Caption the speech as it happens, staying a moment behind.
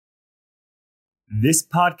This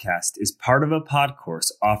podcast is part of a pod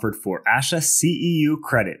course offered for ASHA CEU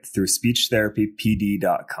credit through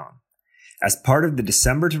SpeechTherapyPD.com. As part of the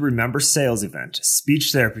December to Remember sales event,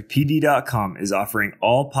 SpeechTherapyPD.com is offering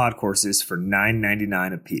all pod courses for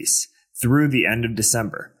 $9.99 apiece through the end of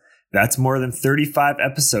December. That's more than 35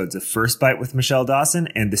 episodes of First Bite with Michelle Dawson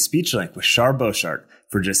and The Speech Link with Char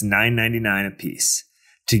for just $9.99 apiece.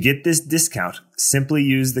 To get this discount, simply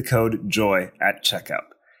use the code JOY at checkout.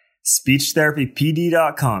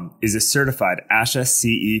 SpeechTherapyPD.com is a certified ASHA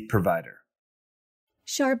CE provider.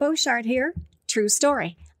 Char here. True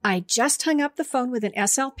story. I just hung up the phone with an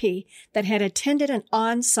SLP that had attended an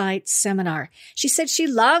on-site seminar. She said she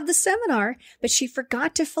loved the seminar, but she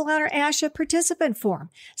forgot to fill out her ASHA participant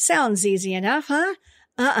form. Sounds easy enough, huh?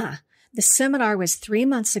 The seminar was 3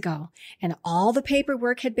 months ago, and all the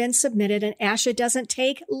paperwork had been submitted, and ASHA doesn't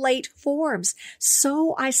take late forms.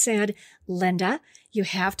 So I said, Linda, you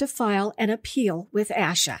have to file an appeal with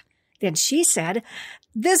ASHA. Then she said,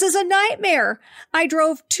 this is a nightmare. I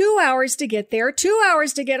drove 2 hours to get there, 2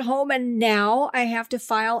 hours to get home, and now I have to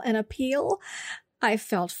file an appeal. I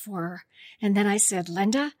felt for her. And then I said,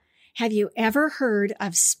 Linda, have you ever heard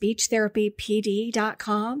of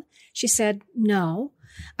SpeechTherapyPD.com? She said, no.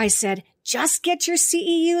 I said, just get your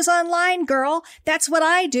CEUs online, girl. That's what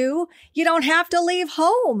I do. You don't have to leave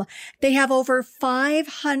home. They have over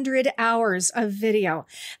 500 hours of video,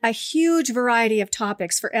 a huge variety of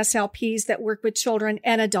topics for SLPs that work with children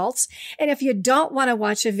and adults. And if you don't want to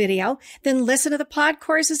watch a video, then listen to the pod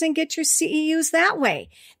courses and get your CEUs that way.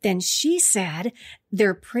 Then she said,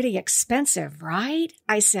 they're pretty expensive, right?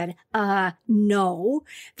 I said, no.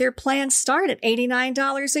 Their plans start at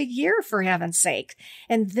 $89 a year, for heaven's sake.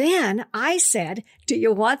 And then I said, do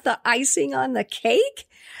you want the icing on the cake?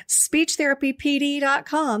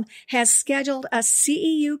 SpeechTherapyPD.com has scheduled a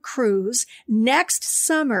CEU cruise next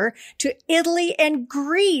summer to Italy and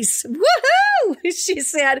Greece. Woohoo! She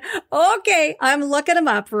said, okay, I'm looking them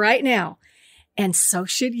up right now. And so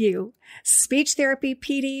should you.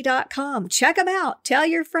 SpeechTherapyPD.com. Check them out. Tell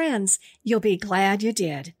your friends. You'll be glad you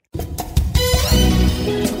did.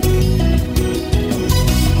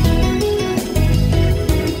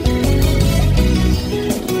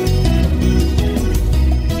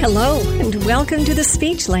 Hello, and welcome to the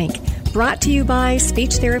Speech Link, brought to you by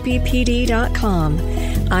SpeechTherapyPD.com.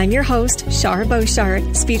 I'm your host, Char,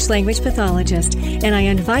 speech language pathologist, and I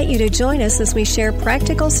invite you to join us as we share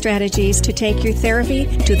practical strategies to take your therapy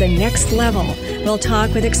to the next level. We'll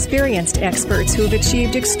talk with experienced experts who have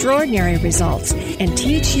achieved extraordinary results and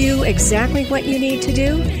teach you exactly what you need to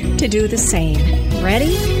do the same.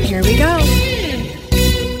 Ready? Here we go.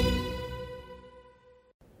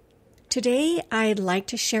 Today, I'd like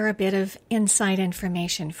to share a bit of inside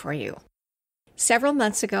information for you. Several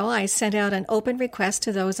months ago, I sent out an open request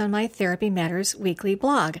to those on my Therapy Matters weekly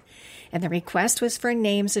blog, and the request was for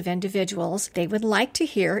names of individuals they would like to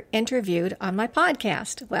hear interviewed on my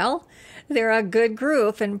podcast. Well, they're a good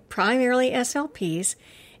group and primarily SLPs,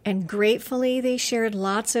 and gratefully they shared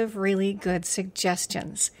lots of really good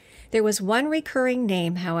suggestions. There was one recurring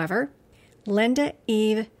name, however, Linda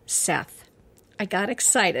Eve Seth. I got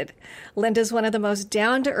excited. Linda's one of the most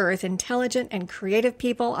down-to-earth, intelligent, and creative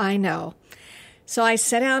people I know. So I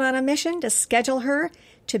set out on a mission to schedule her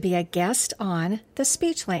to be a guest on the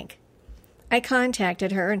Speech Link. I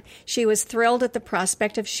contacted her, and she was thrilled at the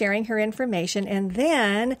prospect of sharing her information, and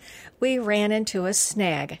then we ran into a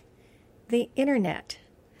snag: the internet.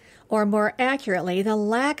 Or more accurately, the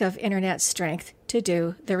lack of internet strength to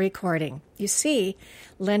do the recording. You see,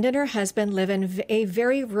 Linda and her husband live in a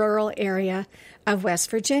very rural area of West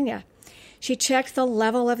Virginia. She checked the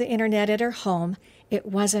level of the internet at her home. It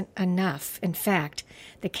wasn't enough. In fact,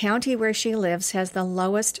 the county where she lives has the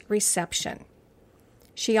lowest reception.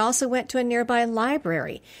 She also went to a nearby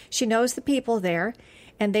library. She knows the people there,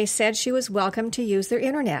 and they said she was welcome to use their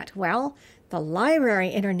internet. Well, the library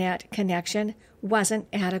internet connection wasn't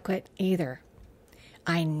adequate either.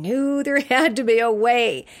 I knew there had to be a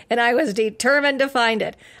way, and I was determined to find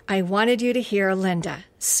it. I wanted you to hear Linda.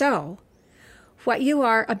 So, what you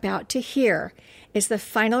are about to hear is the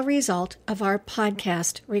final result of our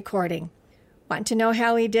podcast recording. Want to know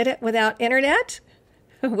how we did it without internet?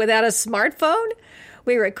 Without a smartphone?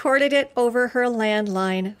 We recorded it over her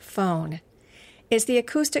landline phone. Is the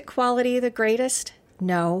acoustic quality the greatest?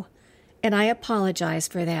 No, and I apologize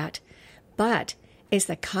for that. But is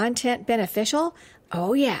the content beneficial?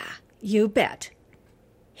 Oh yeah, you bet.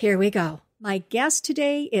 Here we go. My guest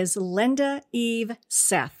today is Linda Eve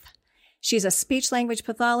Seth. She's a speech-language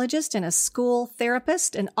pathologist and a school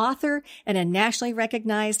therapist, an author, and a nationally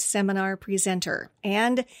recognized seminar presenter.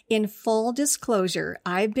 And in full disclosure,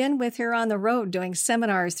 I've been with her on the road doing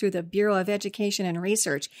seminars through the Bureau of Education and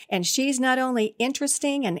Research, and she's not only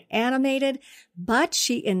interesting and animated, but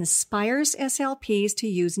she inspires SLPs to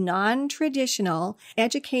use non-traditional,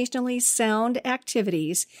 educationally sound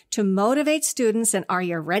activities to motivate students, and are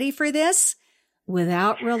you ready for this?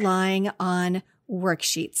 Without relying on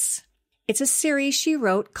worksheets. It's a series she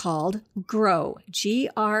wrote called Grow,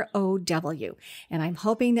 Grow, and I'm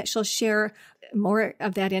hoping that she'll share more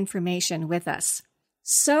of that information with us.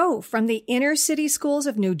 So, from the inner city schools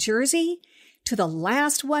of New Jersey to the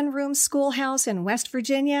last one-room schoolhouse in West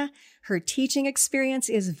Virginia, her teaching experience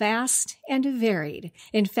is vast and varied.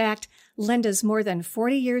 In fact, Linda's more than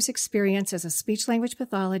 40 years experience as a speech-language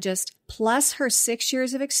pathologist, plus her 6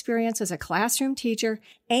 years of experience as a classroom teacher,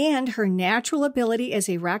 and her natural ability as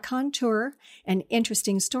a raconteur, an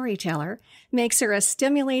interesting storyteller, makes her a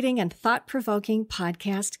stimulating and thought-provoking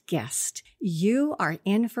podcast guest. You are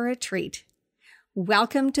in for a treat.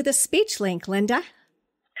 Welcome to the Speech Link, Linda.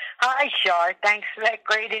 Hi, Char. Thanks for that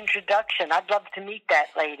great introduction. I'd love to meet that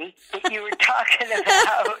lady that you were talking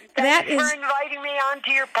about. Thanks for inviting me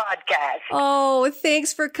onto your podcast. Oh,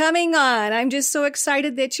 thanks for coming on. I'm just so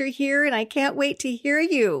excited that you're here, and I can't wait to hear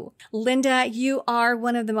you. Linda, you are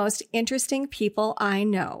one of the most interesting people I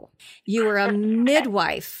know. You are a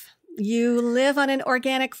midwife. You live on an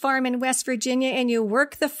organic farm in West Virginia, and you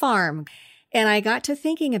work the farm. And I got to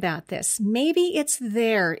thinking about this. Maybe it's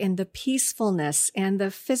there in the peacefulness and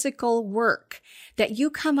the physical work that you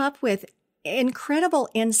come up with incredible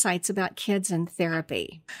insights about kids and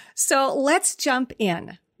therapy. So let's jump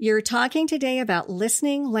in. You're talking today about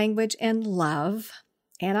listening, language, and love.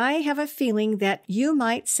 And I have a feeling that you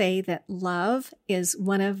might say that love is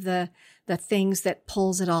one of the things that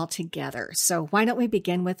pulls it all together. So why don't we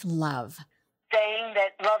begin with love? Saying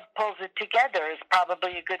that love pulls it together is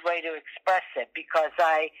probably a good way to express it, because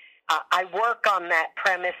I work on that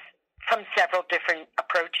premise from several different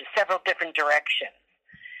approaches, several different directions.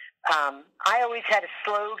 I always had a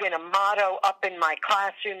slogan, a motto up in my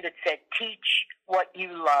classroom that said, teach what you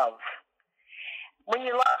love. When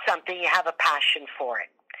you love something, you have a passion for it.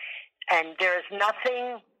 And there's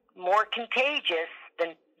nothing more contagious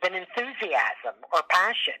than enthusiasm or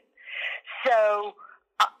passion. So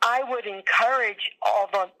I would encourage all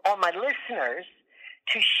my listeners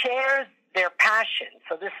to share their passion.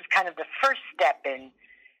 So this is kind of the first step in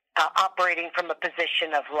operating from a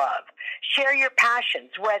position of love. Share your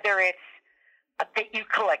passions, whether it's that you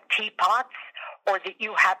collect teapots or that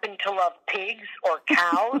you happen to love pigs or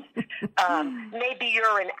cows. Maybe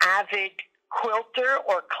you're an avid quilter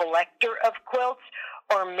or collector of quilts,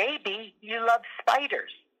 or maybe you love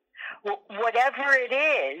spiders. Whatever it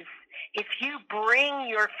is, if you bring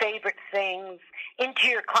your favorite things into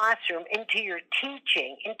your classroom, into your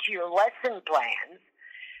teaching, into your lesson plans,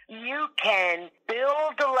 you can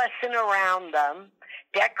build a lesson around them,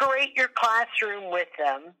 decorate your classroom with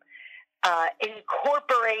them,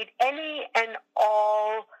 incorporate any and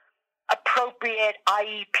all appropriate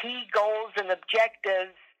IEP goals and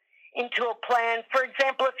objectives into a plan. For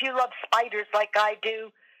example, if you love spiders like I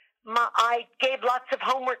do, I gave lots of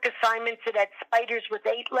homework assignments that had spiders with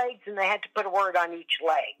 8 legs, and they had to put a word on each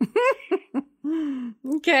leg.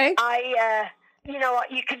 Okay.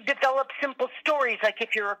 You can develop simple stories. Like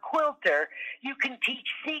if you're a quilter, you can teach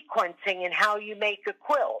sequencing and how you make a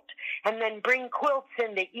quilt, and then bring quilts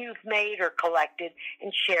in that you've made or collected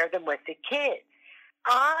and share them with the kids.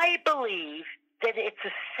 I believe that it's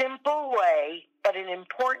a simple way, but an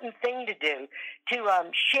important thing to do,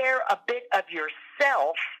 to share a bit of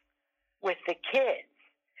yourself with the kids.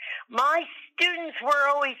 My students were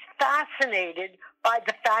always fascinated by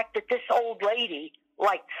the fact that this old lady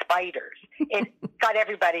liked spiders. It got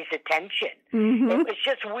everybody's attention. Mm-hmm. It was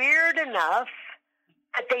just weird enough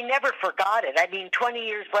that they never forgot it. I mean, 20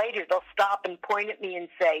 years later, they'll stop and point at me and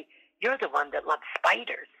say, "You're the one that loves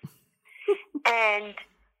spiders." And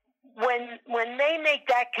when they make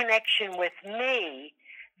that connection with me,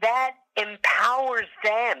 that empowers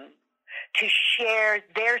them to share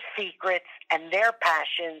their secrets and their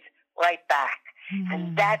passions right back. Mm-hmm.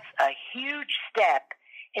 And that's a huge step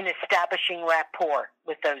in establishing rapport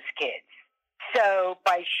with those kids. So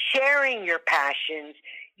by sharing your passions,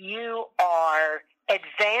 you are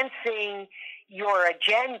advancing your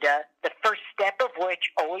agenda, the first step of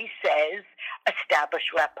which always says establish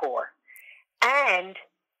rapport. And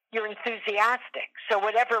you're enthusiastic. So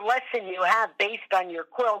whatever lesson you have based on your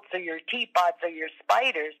quilts or your teapots or your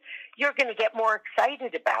spiders, you're going to get more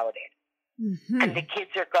excited about it. Mm-hmm. And the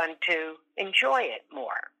kids are going to enjoy it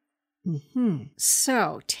more. Mm-hmm.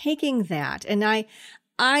 So taking that, and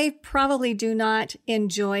I probably do not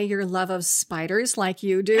enjoy your love of spiders like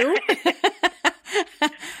you do.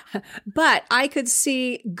 But I could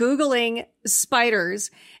see Googling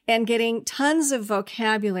spiders and getting tons of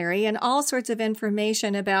vocabulary and all sorts of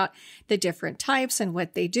information about the different types and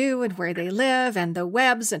what they do and where they live and the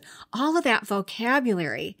webs and all of that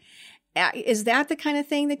vocabulary. Is that the kind of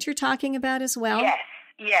thing that you're talking about as well?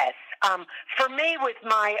 Yes. For me, with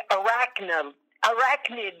my arachnid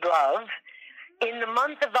love, in the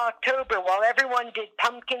month of October, while everyone did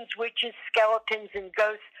pumpkins, witches, skeletons, and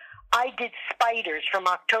ghosts, I did spiders from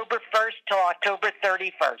October 1st till October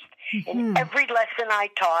 31st. Mm-hmm. In every lesson I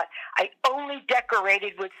taught, I only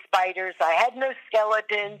decorated with spiders. I had no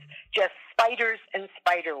skeletons, just spiders and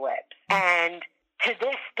spider webs. And to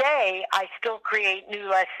this day, I still create new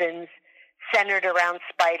lessons centered around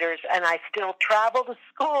spiders, and I still travel to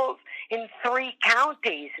schools in 3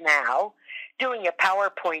 counties now doing a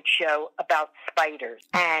PowerPoint show about spiders.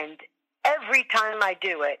 And every time I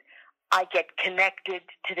do it, I get connected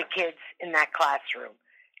to the kids in that classroom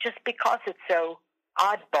just because it's so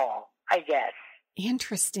oddball, I guess.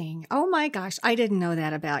 Interesting. Oh my gosh, I didn't know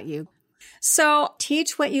that about you. So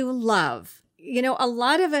teach what you love. You know, a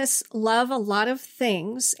lot of us love a lot of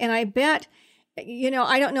things, and I bet, you know,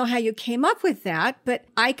 I don't know how you came up with that, but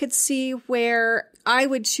I could see where I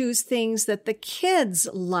would choose things that the kids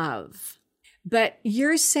love. But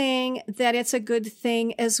you're saying that it's a good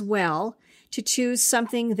thing as well to choose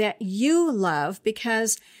something that you love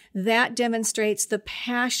because that demonstrates the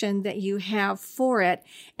passion that you have for it,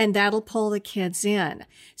 and that'll pull the kids in.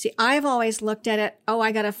 See, I've always looked at it,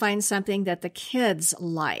 I got to find something that the kids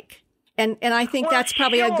like. And I think that's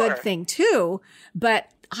probably a good thing too,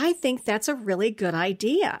 but I think that's a really good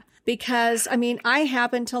idea because, I mean, I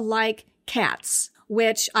happen to like cats,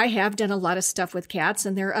 which I have done a lot of stuff with cats,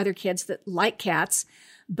 and there are other kids that like cats,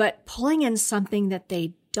 but pulling in something that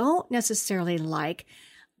they don't necessarily like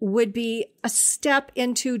would be a step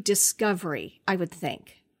into discovery, I would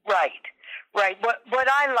think. Right. What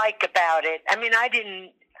I like about it, I mean,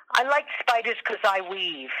 I like spiders because I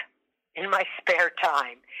weave in my spare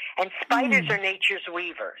time, and spiders are nature's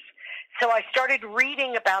weavers. So I started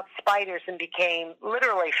reading about spiders and became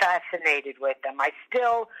literally fascinated with them. I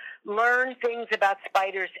still learn things about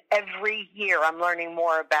spiders every year. I'm learning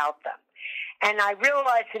more about them. And I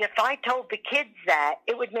realized that if I told the kids that,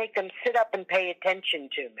 it would make them sit up and pay attention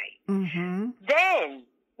to me. Mm-hmm. Then,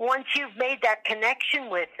 once you've made that connection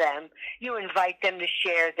with them, you invite them to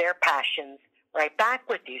share their passions right back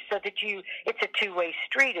with you so that it's a two-way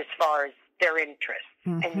street as far as their interests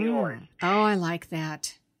and yours. Oh, I like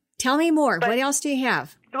that. Tell me more. What else do you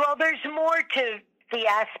have? Well, there's more to the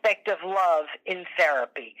aspect of love in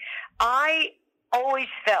therapy. I always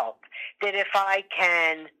felt that if I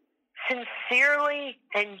can sincerely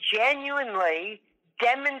and genuinely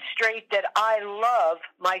demonstrate that I love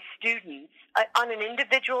my students on an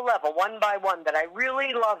individual level, one by one, that I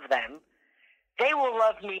really love them, they will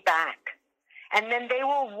love me back. And then they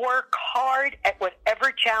will work hard at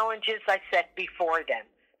whatever challenges I set before them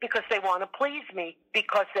because they want to please me,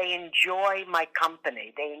 because they enjoy my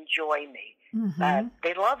company. They enjoy me. Mm-hmm.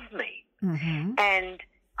 They love me. Mm-hmm. And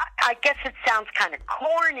I guess it sounds kind of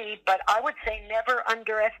corny, but I would say never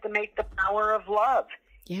underestimate the power of love,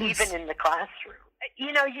 even in the classroom.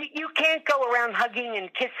 You know, you can't go around hugging and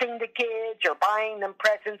kissing the kids or buying them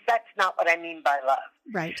presents. That's not what I mean by love.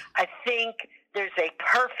 Right. I think there's a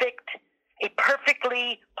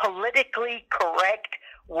perfectly politically correct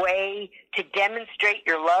way to demonstrate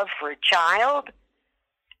your love for a child,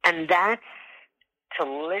 and that's to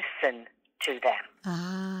listen to them.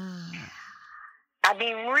 I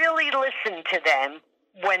mean, really listen to them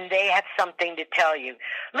when they have something to tell you.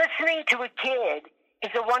 Listening to a kid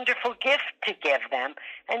is a wonderful gift to give them,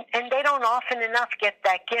 and they don't often enough get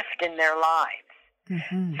that gift in their lives.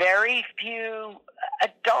 Mm-hmm. Very few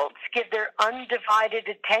adults give their undivided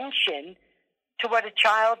attention to what a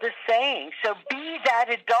child is saying. So be that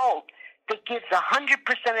adult that gives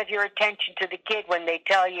 100% of your attention to the kid when they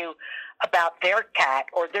tell you about their cat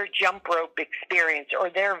or their jump rope experience or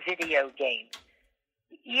their video game.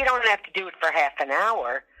 You don't have to do it for half an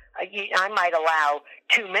hour. I might allow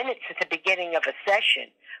 2 minutes at the beginning of a session,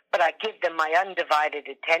 but I give them my undivided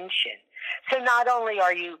attention. So not only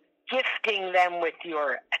are you gifting them with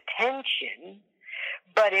your attention,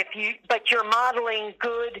 but you're modeling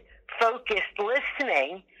good, focused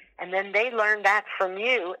listening, and then they learn that from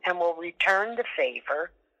you and will return the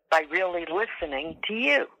favor by really listening to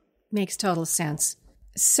you. Makes total sense.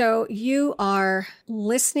 So you are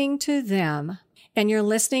listening to them, and you're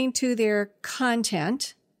listening to their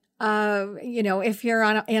content. if you're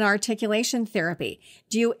in articulation therapy,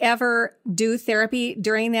 do you ever do therapy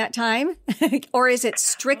during that time? Or is it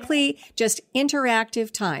strictly just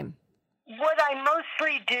interactive time? What I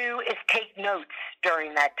mostly do is take notes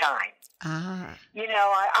during that time. Ah.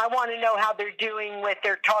 I want to know how they're doing with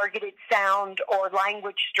their targeted sound or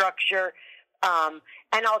language structure. And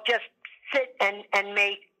I'll just sit and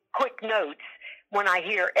make quick notes when I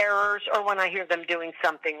hear errors or when I hear them doing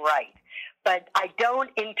something right. But I don't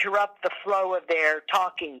interrupt the flow of their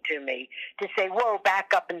talking to me to say, whoa,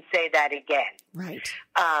 back up and say that again. Right.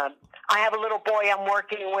 I have a little boy I'm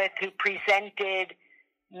working with who presented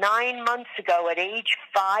 9 months ago at age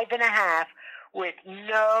 5.5 with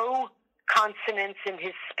no consonants in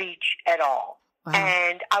his speech at all. Wow.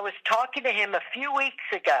 And I was talking to him a few weeks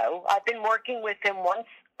ago. I've been working with him once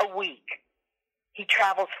a week. He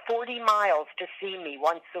travels 40 miles to see me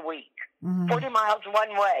once a week. 40 miles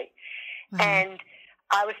one way. Wow. And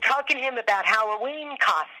I was talking to him about Halloween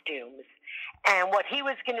costumes and what he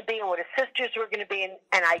was going to be and what his sisters were going to be. And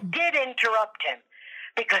I did interrupt him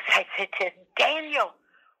because I said to him, Daniel,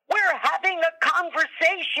 we're having a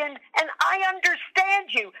conversation and I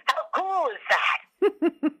understand you. How cool is that?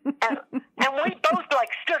 and we both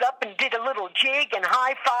stood up and did a little jig and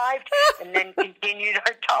high-fived and then continued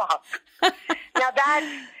our talk. Now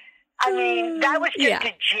that was just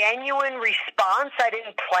a genuine response. I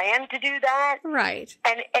didn't plan to do that. Right.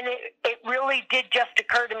 And it really did just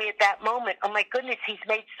occur to me at that moment, oh my goodness, he's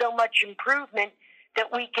made so much improvement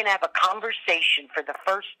that we can have a conversation for the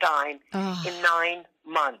first time in 9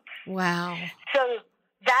 months. Wow. So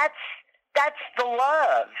that's the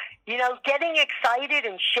love. Getting excited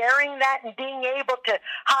and sharing that and being able to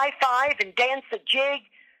high five and dance a jig,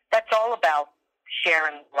 that's all about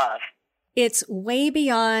sharing love. It's way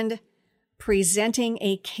beyond presenting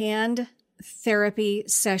a canned therapy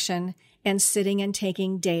session and sitting and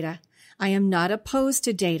taking data. I am not opposed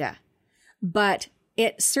to data, but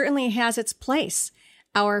it certainly has its place.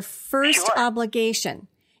 Our first obligation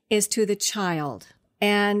is to the child.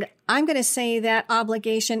 And I'm going to say that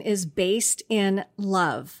obligation is based in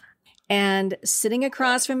love. And sitting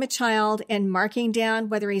across from a child and marking down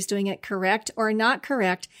whether he's doing it correct or not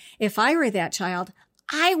correct, if I were that child,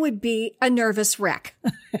 I would be a nervous wreck.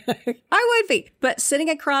 I would be. But sitting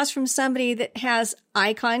across from somebody that has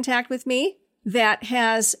eye contact with me, that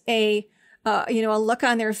has a look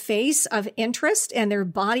on their face of interest, and their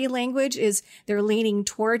body language is they're leaning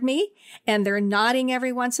toward me and they're nodding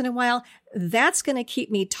every once in a while, that's going to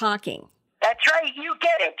keep me talking. That's right. You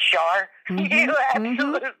get it, Char. You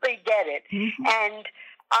absolutely get it. And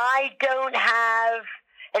I don't have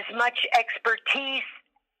as much expertise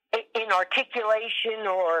in articulation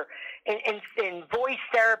or in voice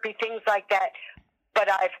therapy, things like that, but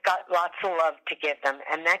I've got lots of love to give them,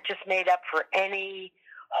 and that just made up for any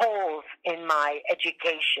holes in my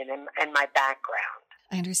education and my background.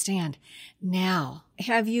 I understand. Now,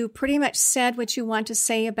 have you pretty much said what you want to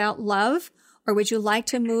say about love, or would you like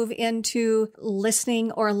to move into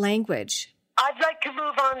listening or language? I'd like to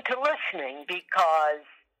move on to listening, because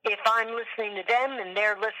if I'm listening to them and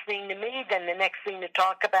they're listening to me, then the next thing to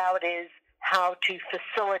talk about is how to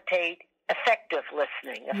facilitate effective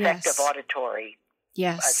listening, effective auditory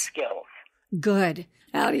skills. Good.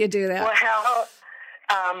 How do you do that? Well,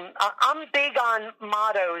 I'm big on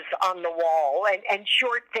mottos on the wall and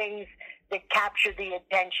short things that capture the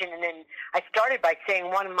attention. And then I started by saying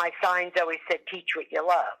one of my signs always said, teach what you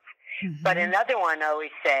love. But another one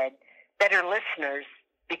always said, better listeners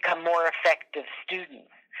become more effective students.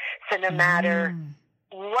 So no matter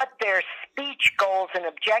what their speech goals and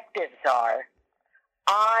objectives are,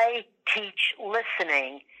 I teach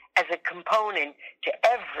listening as a component to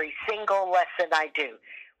every single lesson I do.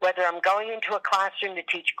 Whether I'm going into a classroom to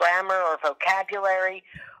teach grammar or vocabulary,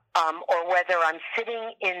 or whether I'm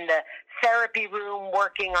sitting in the therapy room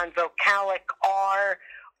working on vocalic R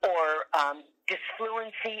or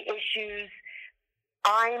disfluency issues,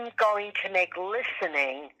 I'm going to make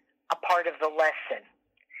listening a part of the lesson.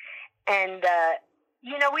 And,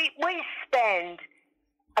 we spend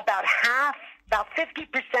about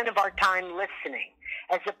 50% of our time listening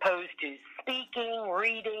as opposed to speaking,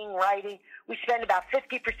 reading, writing. We spend about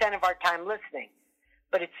 50% of our time listening.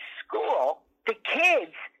 But at school, the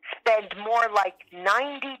kids spend more like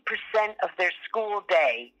 90% of their school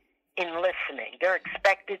day in listening. They're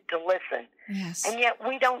expected to listen. Yes. And yet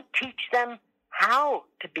we don't teach them how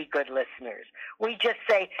to be good listeners. We just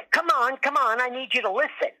say, come on, I need you to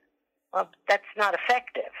listen. Well, that's not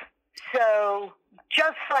effective. So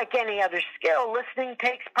just like any other skill, listening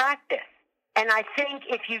takes practice. And I think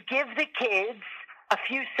if you give the kids a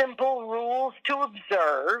few simple rules to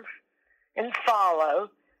observe and follow,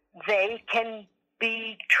 they can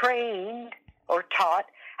be trained or taught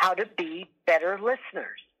how to be better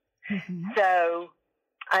listeners. Mm-hmm. So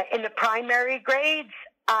in the primary grades,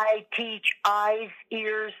 I teach eyes,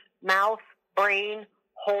 ears, mouth, brain,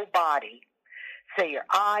 whole body. So your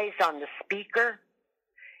eyes on the speaker,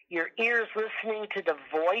 your ears listening to the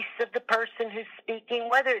voice of the person who's speaking,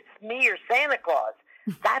 whether it's me or Santa Claus.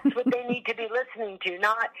 That's what they need to be listening to,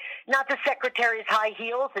 not the secretary's high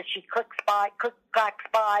heels as she clacks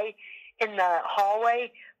by in the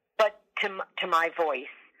hallway, but to my voice.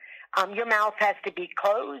 Your mouth has to be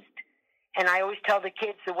closed, and I always tell the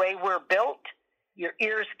kids the way we're built, your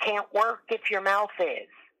ears can't work if your mouth is.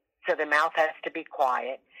 So the mouth has to be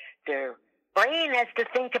quiet. Their brain has to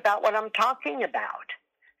think about what I'm talking about.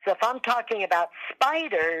 So if I'm talking about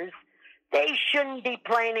spiders, they shouldn't be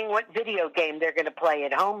planning what video game they're going to play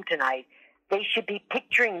at home tonight. They should be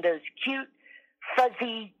picturing those cute,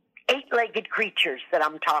 fuzzy, 8-legged creatures that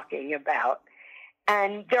I'm talking about.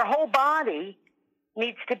 And their whole body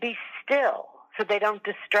needs to be still so they don't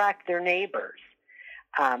distract their neighbors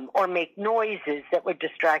or make noises that would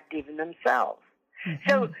distract even themselves. Mm-hmm.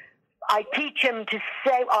 So I teach them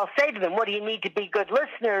I'll say to them, what do you need to be good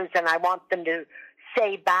listeners? And I want them to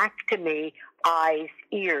say back to me, eyes,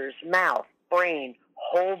 ears, mouth, brain,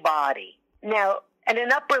 whole body. Now, at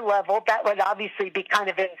an upper level, that would obviously be kind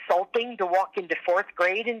of insulting to walk into 4th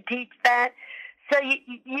grade and teach that. So you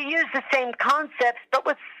use the same concepts, but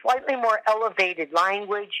with slightly more elevated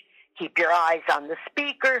language. Keep your eyes on the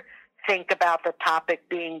speaker. Think about the topic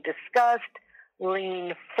being discussed.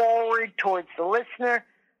 Lean forward towards the listener.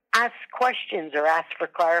 Ask questions or ask for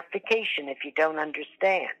clarification if you don't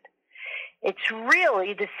understand. It's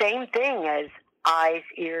really the same thing as eyes,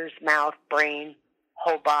 ears, mouth, brain,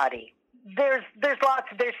 whole body. There's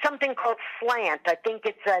something called SLANT. I think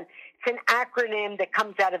it's an acronym that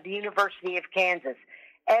comes out of the University of Kansas.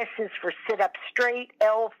 S is for sit up straight,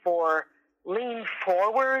 L for lean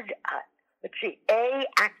forward. Let's see, A,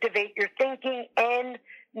 activate your thinking, N,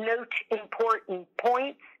 note important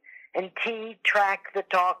points, and T, track the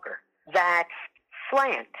talker. That's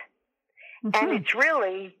SLANT. Mm-hmm. And it's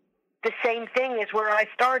really the same thing as where I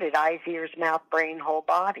started, eyes, ears, mouth, brain, whole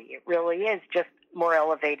body. It really is just more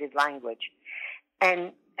elevated language.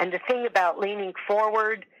 And the thing about leaning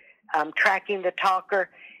forward, tracking the talker,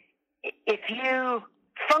 if you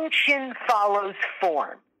function follows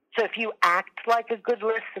form. So if you act like a good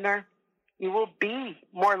listener, you will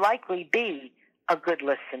more likely be a good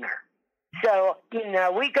listener. So,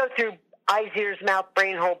 we go through eyes, ears, mouth,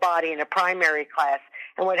 brain, whole body in a primary class.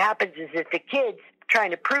 And what happens is that the kids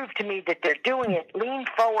trying to prove to me that they're doing it, lean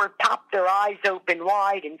forward, pop their eyes open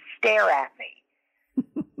wide, and stare at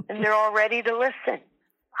me. And they're all ready to listen.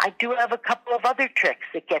 I do have a couple of other tricks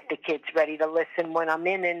that get the kids ready to listen when I'm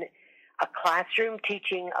in a classroom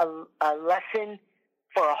teaching a lesson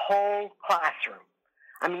for a whole classroom.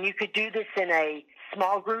 I mean, you could do this in a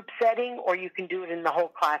small group setting, or you can do it in the whole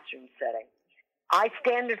classroom setting. I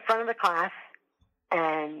stand in front of the class,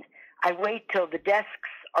 and I wait till the desks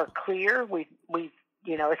are clear. We've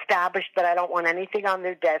established that I don't want anything on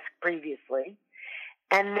their desk previously.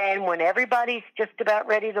 And then when everybody's just about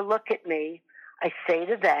ready to look at me, I say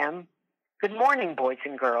to them, "Good morning, boys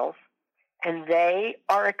and girls." And they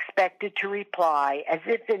are expected to reply as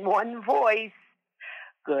if in one voice,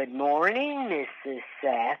 "Good morning, Mrs.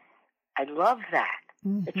 Seth." I love that.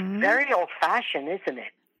 Mm-hmm. It's very old-fashioned, isn't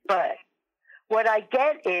it? But what I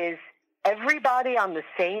get is everybody on the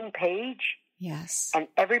same page. Yes. And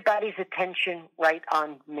everybody's attention right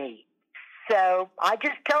on me. So I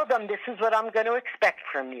just tell them, this is what I'm going to expect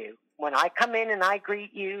from you. When I come in and I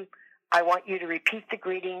greet you, I want you to repeat the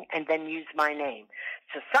greeting and then use my name.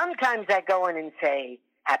 So sometimes I go in and say,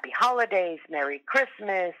 "Happy Holidays, Merry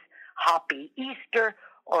Christmas, Happy Easter,"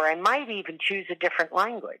 or I might even choose a different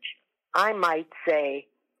language. I might say,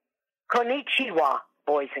 "Konnichiwa,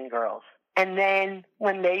 boys and girls." And then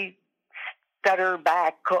when they stutter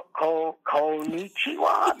back,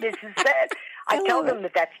 "Konnichiwa, Mrs. Seth," I tell them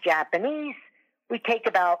that that's Japanese. We take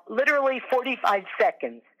about literally 45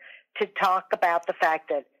 seconds to talk about the fact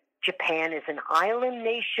that Japan is an island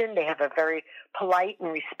nation. They have a very polite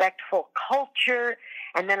and respectful culture.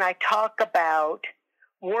 And then I talk about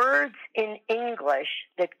words in English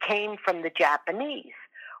that came from the Japanese.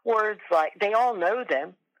 Words like, they all know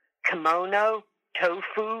them: kimono,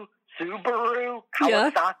 tofu, Subaru,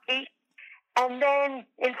 Kawasaki. Yeah. And then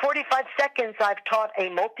in 45 seconds, I've taught a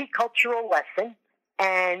multicultural lesson,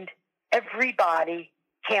 and everybody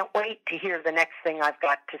can't wait to hear the next thing I've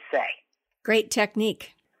got to say. Great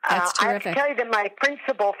technique. That's terrific. I have to tell you that my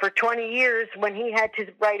principal for 20 years, when he had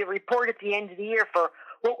to write a report at the end of the year for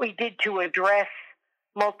what we did to address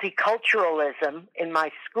multiculturalism in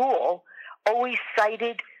my school always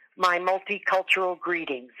cited my multicultural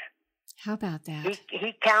greetings. How about that?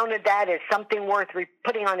 He counted that as something worth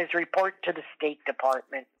putting on his report to the State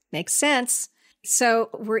Department. Makes sense. So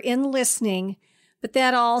we're in listening, but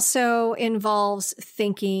that also involves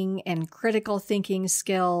thinking and critical thinking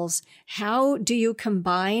skills. How do you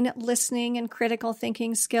combine listening and critical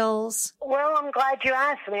thinking skills? Well, I'm glad you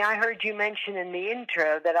asked me. I heard you mention in the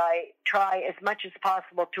intro that I try as much as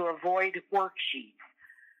possible to avoid worksheets.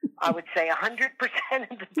 I would say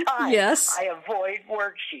 100% of the time, yes. I avoid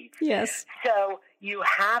worksheets. Yes. So you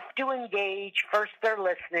have to engage first their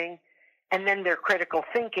listening and then their critical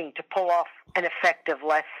thinking to pull off an effective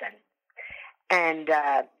lesson. And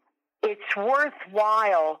it's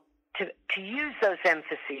worthwhile to use those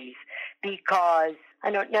emphases because I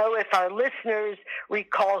don't know if our listeners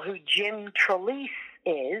recall who Jim Trelease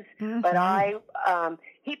is, but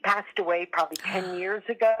he passed away probably 10 years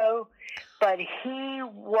ago, but he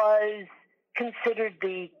was considered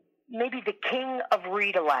maybe the king of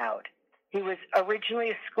read aloud. He was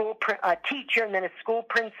originally a teacher and then a school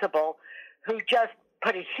principal who just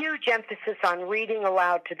put a huge emphasis on reading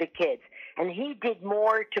aloud to the kids. And he did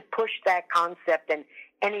more to push that concept than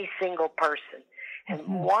any single person. And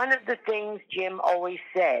one of the things Jim always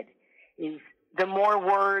said is the more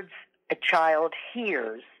words a child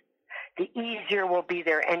hears, the easier will be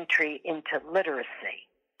their entry into literacy.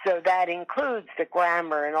 So that includes the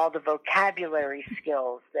grammar and all the vocabulary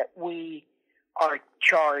skills that we are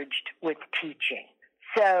charged with teaching.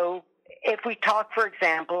 So if we talk, for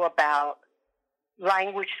example, about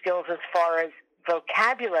language skills as far as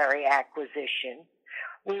vocabulary acquisition,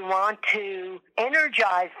 we want to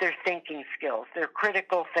energize their thinking skills, their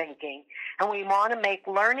critical thinking, and we want to make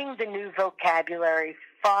learning the new vocabulary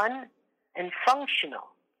fun and functional.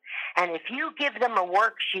 And if you give them a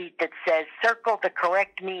worksheet that says, circle the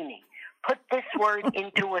correct meaning, put this word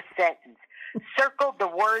into a sentence, circle the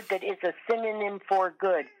word that is a synonym for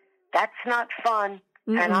good, that's not fun,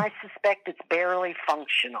 and I suspect it's barely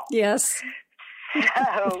functional. Yes.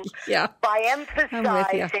 So by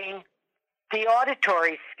emphasizing the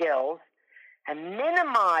auditory skills and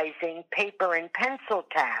minimizing paper and pencil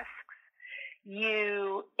tasks,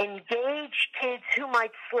 you engage kids who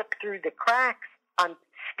might slip through the cracks on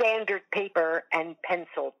standard paper and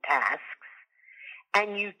pencil tasks,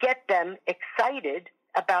 and you get them excited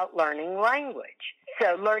about learning language.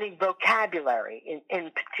 So learning vocabulary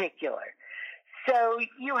in particular. So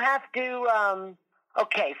you have to,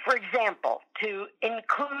 for example, to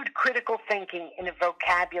include critical thinking in a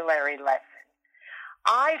vocabulary lesson,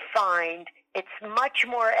 I find it's much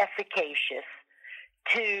more efficacious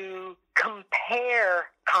to compare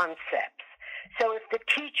concepts. So if the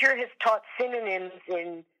teacher has taught synonyms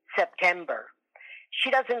in September, she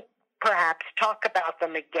doesn't perhaps talk about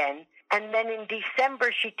them again, and then in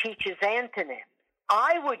December she teaches antonyms.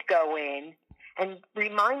 I would go in and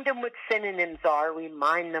remind them what synonyms are,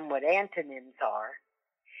 remind them what antonyms are,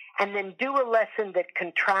 and then do a lesson that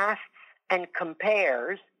contrasts and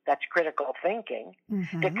compares, that's critical thinking,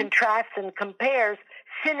 that contrasts and compares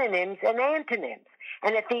synonyms and antonyms.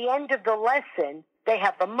 And at the end of the lesson, they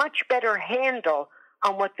have a much better handle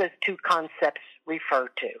on what those two concepts refer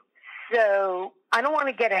to. So I don't want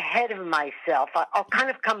to get ahead of myself. I'll kind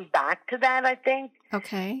of come back to that, I think.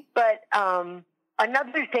 Okay. But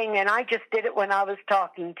another thing, and I just did it when I was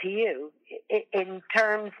talking to you, in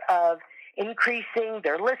terms of increasing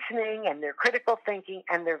their listening and their critical thinking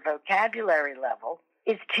and their vocabulary level,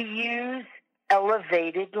 is to use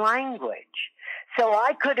elevated language. So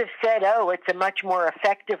I could have said, it's a much more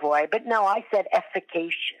effective way, but no, I said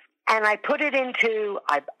efficacious. And I put it into,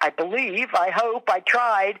 I believe, I hope, I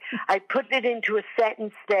tried, I put it into a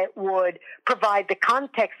sentence that would provide the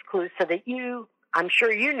context clues so that I'm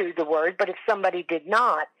sure you knew the word, but if somebody did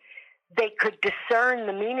not, they could discern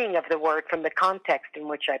the meaning of the word from the context in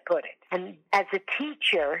which I put it. And as a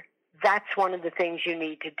teacher, that's one of the things you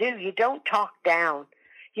need to do. You don't talk down.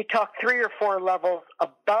 You talk 3 or 4 levels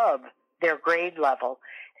above their grade level.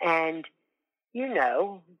 And,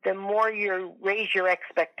 the more you raise your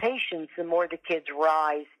expectations, the more the kids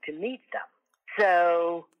rise to meet them.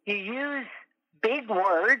 So you use big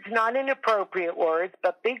words, not inappropriate words,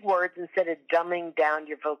 but big words instead of dumbing down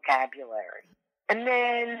your vocabulary. And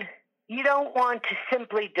then you don't want to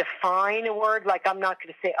simply define a word, like I'm not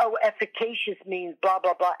going to say, efficacious means blah,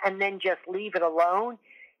 blah, blah, and then just leave it alone.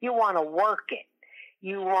 You want to work it.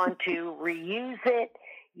 You want to reuse it.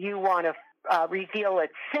 You want to reveal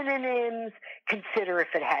its synonyms, consider if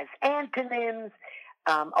it has antonyms.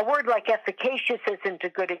 A word like efficacious isn't a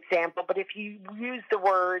good example, but if you use the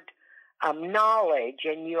word knowledge,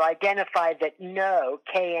 and you identify that know,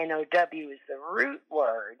 K-N-O-W, is the root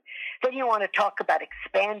word, then you want to talk about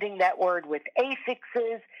expanding that word with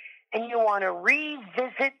affixes, and you want to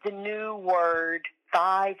revisit the new word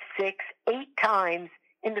 5, 6, 8 times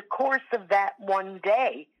in the course of that one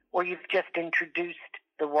day where you've just introduced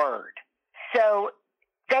the word. So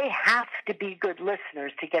they have to be good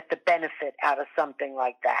listeners to get the benefit out of something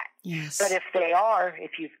like that. Yes. But if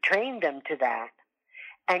you've trained them to that,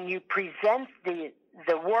 and you present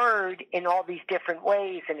the word in all these different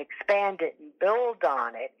ways and expand it and build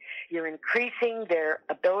on it, you're increasing their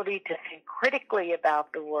ability to think critically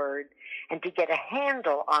about the word and to get a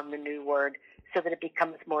handle on the new word so that it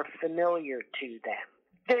becomes more familiar to them.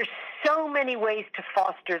 There's so many ways to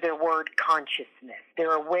foster their word consciousness,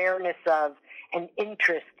 their awareness of and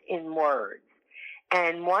interest in words.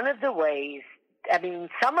 And one of the ways,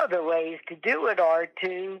 some of the ways to do it are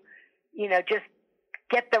to, just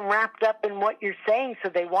get them wrapped up in what you're saying so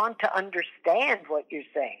they want to understand what you're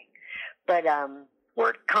saying. But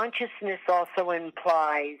word consciousness also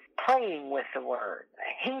implies playing with the word.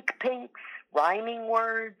 Hink pinks, rhyming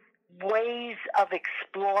words, ways of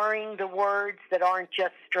exploring the words that aren't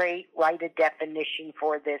just straight, write a definition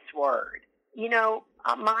for this word.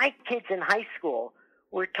 My kids in high school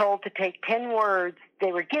were told to take 10 words.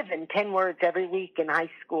 They were given 10 words every week in high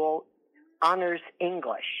school, honors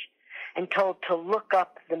English, and told to look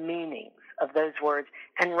up the meanings of those words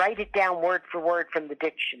and write it down word for word from the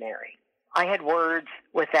dictionary. I had words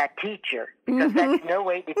with that teacher because that's no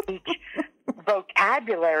way to teach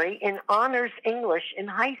vocabulary in honors English in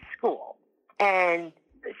high school. And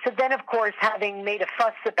so then, of course, having made a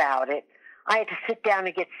fuss about it, I had to sit down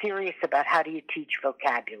and get serious about how do you teach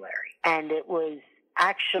vocabulary. And it was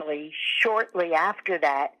actually shortly after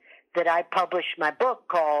that I published my book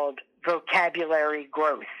called Vocabulary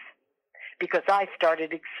Growth, because I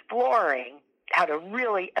started exploring how to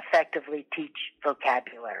really effectively teach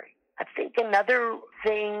vocabulary. I think another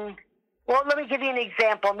thing, let me give you an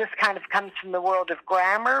example, and this kind of comes from the world of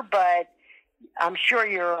grammar, but I'm sure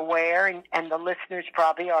you're aware, and the listeners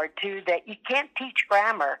probably are too, that you can't teach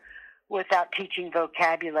grammar without teaching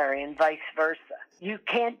vocabulary and vice versa. You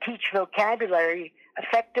can't teach vocabulary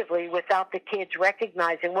effectively without the kids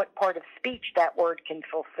recognizing what part of speech that word can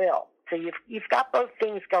fulfill. So you've got both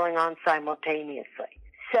things going on simultaneously.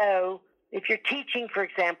 So if you're teaching, for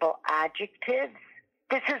example, adjectives,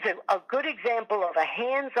 this is a good example of a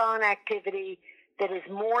hands-on activity that is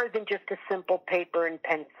more than just a simple paper and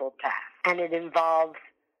pencil task, and it involves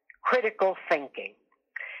critical thinking.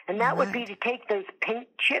 And that would be to take those paint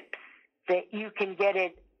chips that you can get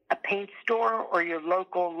at a paint store or your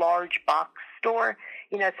local large box store.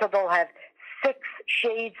 So they'll have 6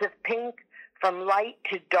 shades of pink from light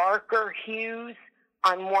to darker hues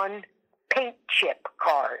on one paint chip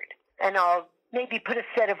card. And I'll maybe put a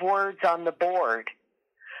set of words on the board.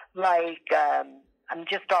 Like, I'm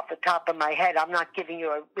just off the top of my head, I'm not giving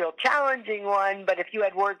you a real challenging one, but if you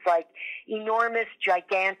had words like enormous,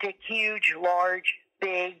 gigantic, huge, large,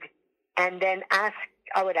 big, and then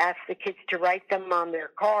I would ask the kids to write them on their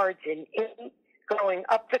cards in ink, going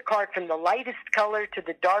up the card from the lightest color to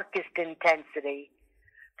the darkest intensity,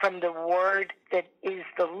 from the word that is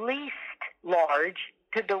the least large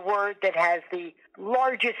to the word that has the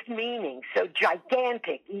largest meaning. So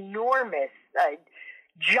gigantic, enormous,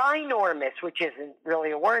 ginormous, which isn't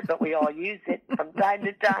really a word, but we all use it from time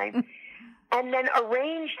to time. And then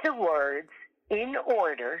arrange the words in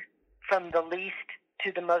order from the least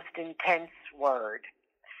to the most intense word.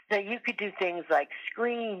 So you could do things like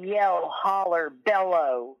scream, yell, holler,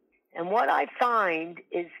 bellow. And what I find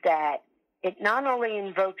is that it not only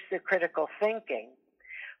invokes the critical thinking,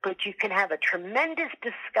 but you can have a tremendous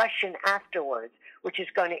discussion afterwards, which is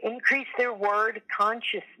going to increase their word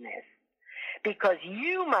consciousness. Because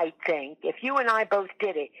you might think, if you and I both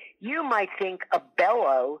did it, you might think a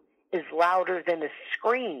bellow is louder than a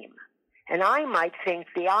scream. And I might think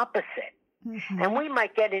the opposite. Mm-hmm. And we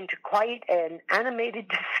might get into quite an animated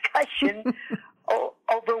discussion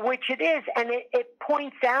over which it is. And it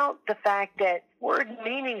points out the fact that word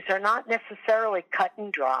meanings are not necessarily cut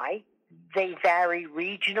and dry. They vary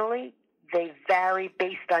regionally. They vary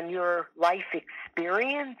based on your life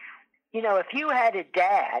experience. If you had a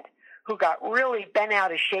dad who got really bent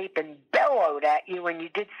out of shape and bellowed at you when you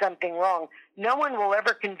did something wrong, no one will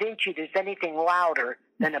ever convince you there's anything louder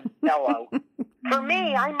than a bellow. For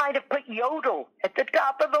me, I might have put yodel at the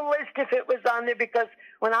top of the list if it was on there, because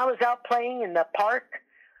when I was out playing in the park,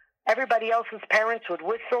 everybody else's parents would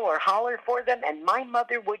whistle or holler for them, and my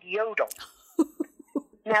mother would yodel.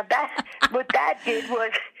 Now, what that did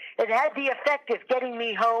was It had the effect of getting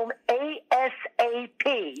me home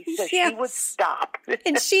ASAP, so she would stop.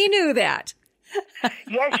 And she knew that.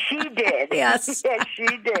 Yes, she did. Yes. Yes, she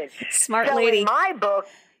did. Smart lady. In my book,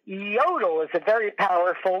 yodel is a very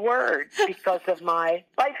powerful word because of my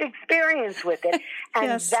life experience with it.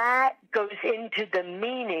 And that goes into the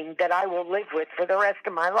meaning that I will live with for the rest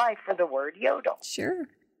of my life for the word yodel. Sure.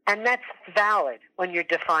 And that's valid when you're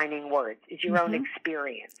defining words, is your own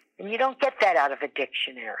experience. And you don't get that out of a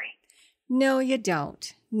dictionary. No, you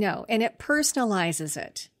don't. No. And it personalizes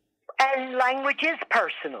it. And language is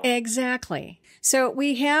personal. Exactly. So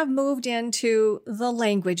we have moved into the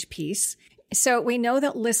language piece. So we know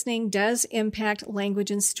that listening does impact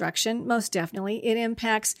language instruction. Most definitely. It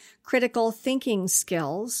impacts critical thinking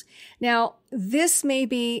skills. Now, this may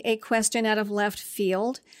be a question out of left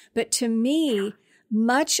field, but to me,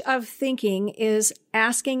 much of thinking is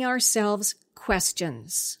asking ourselves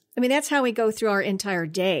questions. I mean, that's how we go through our entire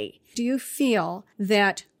day. Do you feel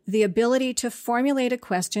that the ability to formulate a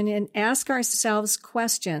question and ask ourselves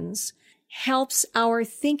questions helps our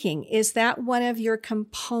thinking? Is that one of your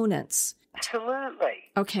components? Absolutely.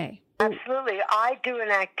 Okay. Absolutely. I do an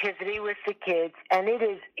activity with the kids, and it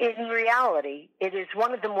is, in reality, it is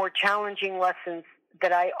one of the more challenging lessons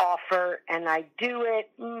that I offer, and I do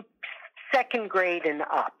it second grade and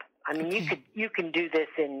up. I mean, you can do this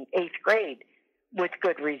in 8th grade with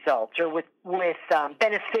good results or with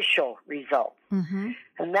beneficial results. Mm-hmm.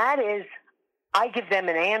 And that is, I give them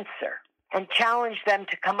an answer and challenge them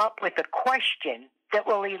to come up with a question that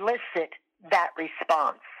will elicit that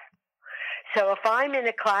response. So if I'm in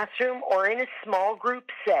a classroom or in a small group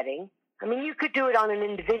setting, I mean, you could do it on an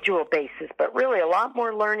individual basis, but really a lot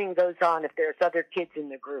more learning goes on if there's other kids in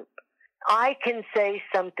the group. I can say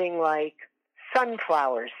something like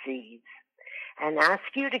sunflower seeds and ask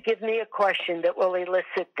you to give me a question that will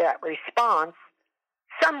elicit that response,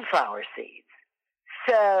 sunflower seeds.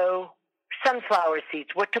 So, sunflower seeds,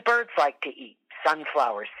 what do birds like to eat?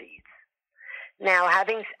 Sunflower seeds. Now,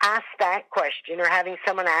 having asked that question or having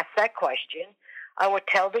someone ask that question, I would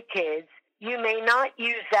tell the kids, you may not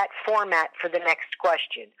use that format for the next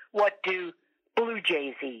question. What do blue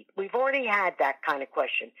jays eat? We've already had that kind of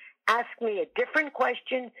question. Ask me a different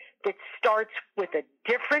question that starts with a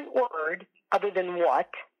different word other than what,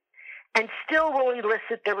 and still will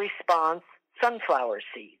elicit the response, sunflower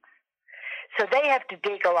seeds. So they have to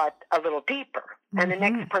dig a little deeper. And the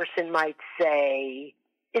next person might say,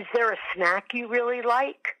 is there a snack you really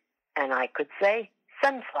like? And I could say,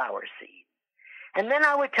 sunflower seeds. And then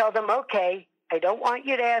I would tell them, okay, I don't want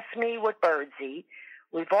you to ask me what birds eat.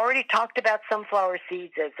 We've already talked about sunflower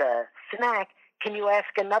seeds as a snack. Can you ask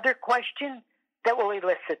another question that will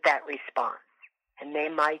elicit that response? And they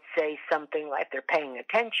might say something like, they're paying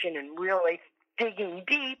attention and really digging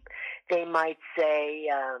deep. They might say,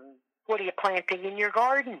 what are you planting in your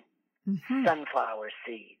garden? Sunflower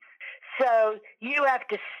seeds. So you have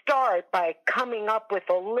to start by coming up with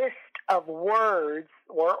a list of words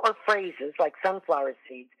or phrases like sunflower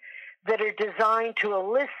seeds that are designed to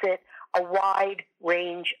elicit a wide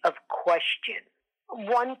range of questions.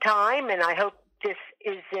 One time, and I hope this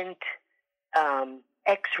isn't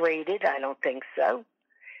X-rated, I don't think so,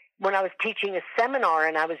 when I was teaching a seminar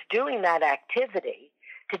and I was doing that activity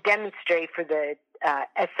to demonstrate for the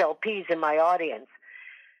SLPs in my audience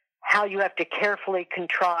how you have to carefully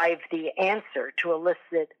contrive the answer to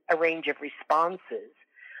elicit a range of responses.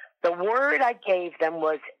 The word I gave them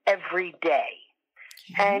was every day.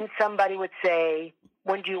 And somebody would say,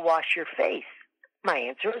 when do you wash your face? My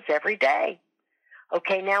answer was every day.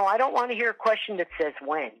 Okay, now I don't want to hear a question that says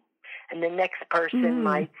when. And the next person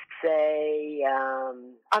might say,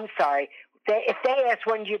 I'm sorry. If they ask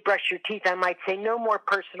when do you brush your teeth, I might say no more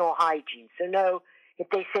personal hygiene. So no, if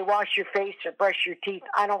they say wash your face or brush your teeth,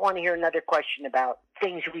 I don't want to hear another question about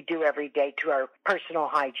things we do every day to our personal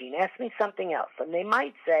hygiene. Ask me something else. And they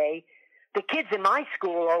might say, the kids in my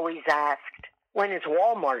school always asked, when is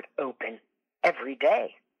Walmart open? Every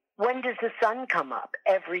day. When does the sun come up?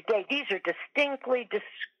 Every day. These are distinctly,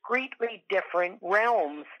 discretely different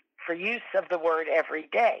realms for use of the word every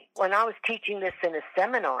day. When I was teaching this in a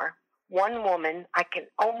seminar, one woman, I can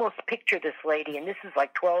almost picture this lady, and this is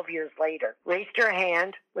like 12 years later, raised her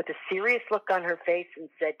hand with a serious look on her face and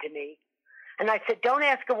said to me, and I said, don't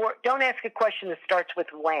ask a question that starts with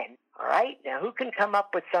when, all right? Now, who can come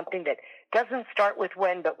up with something that doesn't start with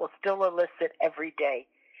when but will still elicit every day?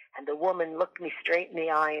 And the woman looked me straight in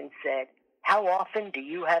the eye and said, how often do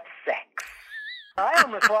you have sex? I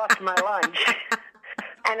almost lost my lunch.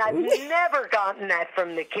 And I've never gotten that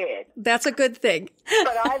from the kid. That's a good thing.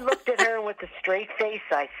 But I looked at her and with a straight face,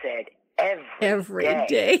 I said, every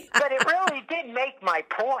day. But it really did make my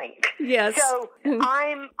point. Yes. So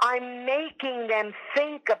I'm making them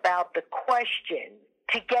think about the question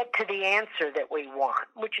to get to the answer that we want,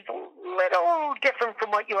 which is a little different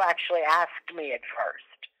from what you actually asked me at first.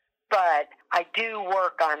 But I do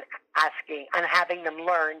work on having them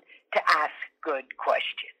learn to ask good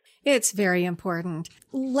questions. It's very important.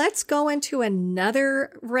 Let's go into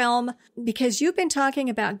another realm because you've been talking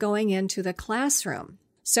about going into the classroom.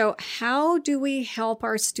 So how do we help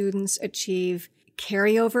our students achieve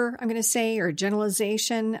carryover, I'm going to say, or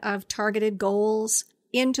generalization of targeted goals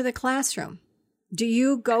into the classroom? Do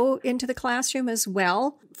you go into the classroom as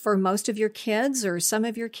well for most of your kids or some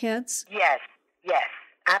of your kids? Yes,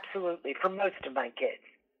 absolutely, for most of my kids.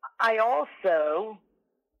 I also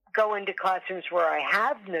go into classrooms where I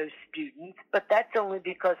have no students, but that's only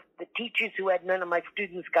because the teachers who had none of my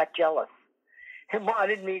students got jealous and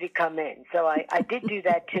wanted me to come in. So I did do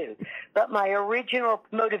that too. But my original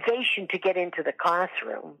motivation to get into the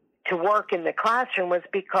classroom, to work in the classroom, was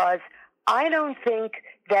because I don't think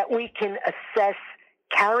that we can assess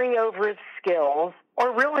carryover of skills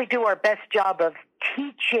or really do our best job of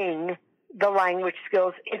teaching the language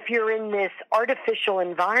skills if you're in this artificial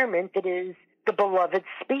environment that is the beloved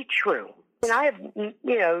speech room. And I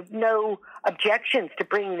have, no objections to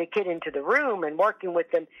bringing the kid into the room and working with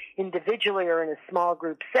them individually or in a small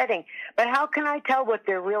group setting. But how can I tell what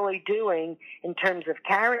they're really doing in terms of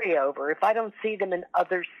carryover if I don't see them in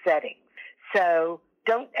other settings? So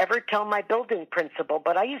don't ever tell my building principal,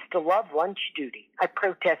 but I used to love lunch duty. I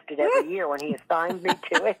protested every year when he assigned me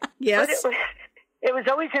to it. Yes. But it was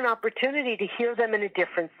always an opportunity to hear them in a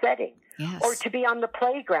different setting, yes, or to be on the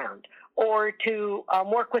playground, or to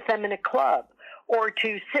work with them in a club, or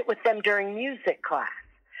to sit with them during music class.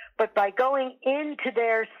 But by going into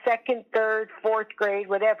their second, third, fourth grade,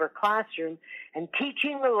 whatever, classroom and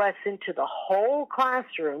teaching the lesson to the whole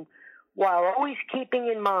classroom while always keeping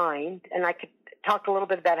in mind, and I could talk a little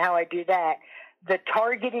bit about how I do that, the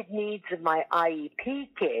targeted needs of my IEP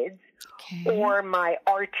kids or my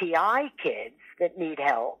RTI kids that need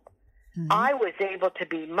help, I was able to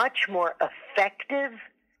be much more effective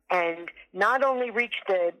and not only reach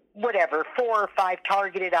the, 4 or 5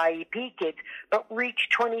 targeted IEP kids, but reach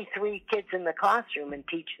 23 kids in the classroom and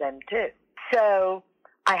teach them too. So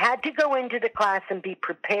I had to go into the class and be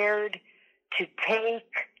prepared to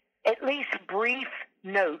take at least brief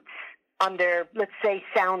notes on their, let's say,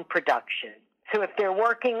 sound production. So if they're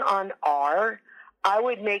working on R, I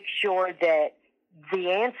would make sure that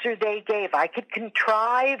the answer they gave, I could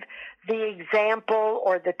contrive the example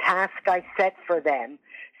or the task I set for them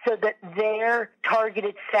so that their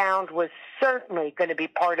targeted sound was certainly going to be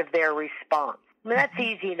part of their response. I mean, that's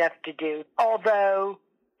easy enough to do, although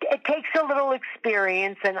it takes a little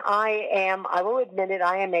experience, and I will admit it,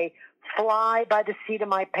 I am a fly by the seat of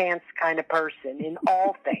my pants kind of person in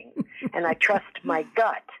all things, and I trust my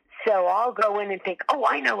gut. So I'll go in and think,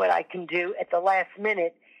 I know what I can do at the last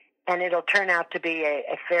minute, and it'll turn out to be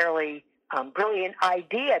a fairly brilliant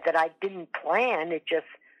idea that I didn't plan. It just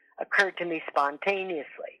occurred to me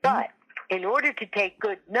spontaneously. But in order to take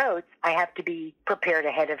good notes, I have to be prepared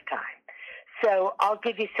ahead of time. So I'll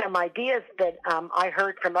give you some ideas that I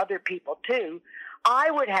heard from other people too.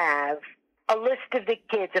 I would have a list of the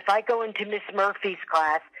kids. If I go into Miss Murphy's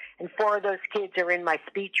class and 4 of those kids are in my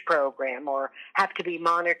speech program or have to be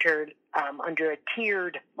monitored under a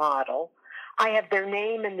tiered model, I have their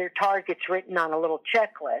name and their targets written on a little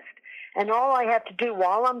checklist. And all I have to do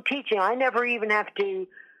while I'm teaching, I never even have to,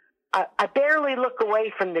 I barely look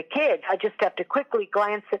away from the kids. I just have to quickly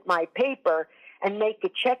glance at my paper and make a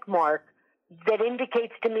check mark that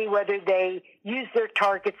indicates to me whether they use their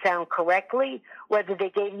target sound correctly, whether they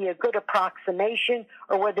gave me a good approximation,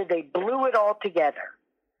 or whether they blew it all together.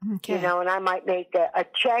 Okay. And I might make a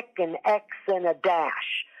check, an X, and a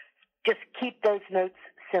dash. Just keep those notes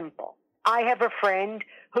simple. I have a friend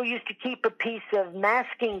who used to keep a piece of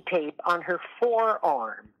masking tape on her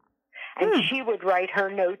forearm, and she would write her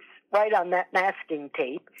notes right on that masking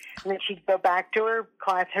tape, and then she'd go back to her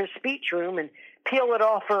class, her speech room, and peel it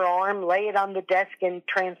off her arm, lay it on the desk, and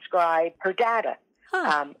transcribe her data.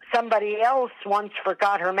 Somebody else once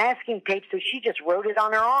forgot her masking tape, so she just wrote it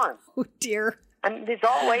on her arm. Oh, dear. And there's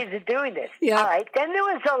all ways of doing this. Yeah. All right. Then there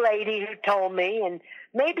was a lady who told me, and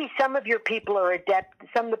maybe some of your people are adept,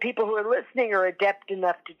 some of the people who are listening are adept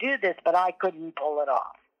enough to do this, but I couldn't pull it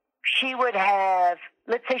off. She would have,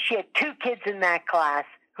 let's say she had 2 kids in that class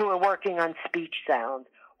who were working on speech sound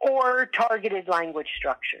or targeted language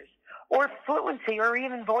structures or fluency or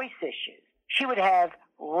even voice issues. She would have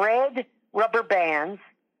red rubber bands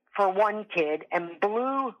for one kid and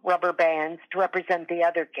blue rubber bands to represent the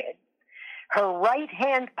other kid. Her right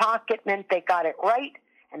hand pocket meant they got it right,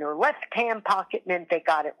 and her left hand pocket meant they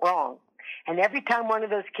got it wrong. And every time one of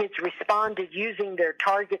those kids responded using their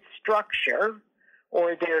target structure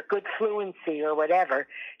or their good fluency or whatever,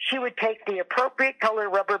 she would take the appropriate color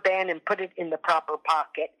rubber band and put it in the proper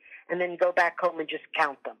pocket and then go back home and just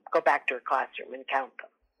count them, go back to her classroom and count them.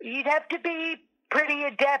 You'd have to be pretty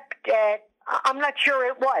adept at, I'm not sure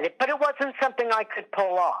it was, but it wasn't something I could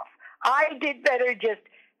pull off. I did better just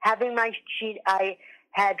having my sheet. I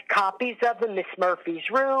had copies of them, Miss Murphy's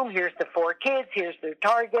room, here's the 4 kids, here's their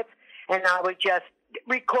targets, and I would just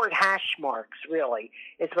record hash marks, really,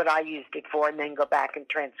 is what I used it for, and then go back and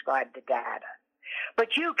transcribe the data.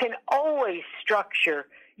 But you can always structure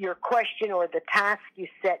your question or the task you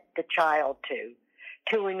set the child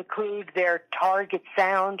to include their target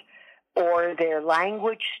sound or their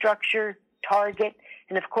language structure target.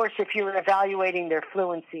 And of course, if you're evaluating their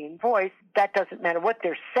fluency in voice, that doesn't matter what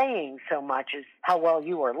they're saying so much as how well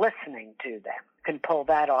you are listening to them. You can pull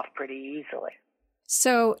that off pretty easily.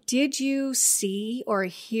 So did you see or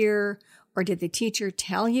hear, or did the teacher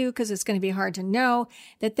tell you, because it's going to be hard to know,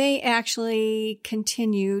 that they actually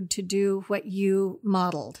continued to do what you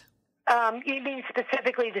modeled? You mean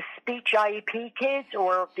specifically the speech IEP kids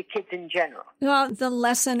or the kids in general? Well, the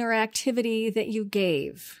lesson or activity that you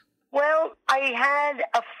gave. Well, I had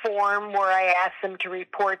a form where I asked them to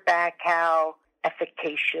report back how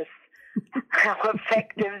efficacious, how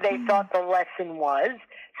effective they thought the lesson was,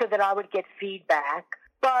 so that I would get feedback.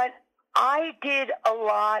 But I did a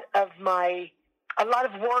lot of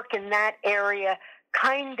work in that area,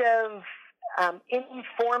 kind of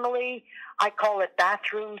informally. I call it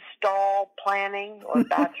bathroom stall planning or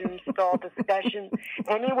bathroom stall discussion.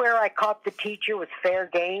 Anywhere I caught the teacher was fair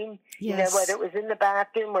game. Yes. You know, whether it was in the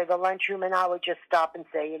bathroom or the lunchroom, and I would just stop and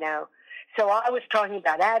say, so I was talking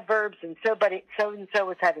about adverbs, and so-and-so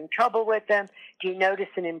was having trouble with them. Do you notice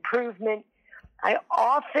an improvement? I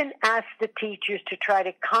often ask the teachers to try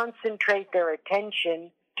to concentrate their attention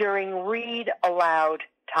during read aloud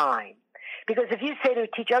time. Because if you say to a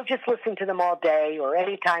teacher, oh, just listen to them all day or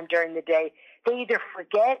any time during the day, they either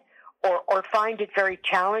forget or find it very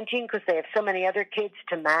challenging because they have so many other kids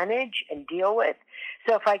to manage and deal with.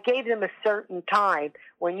 So if I gave them a certain time,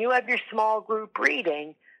 when you have your small group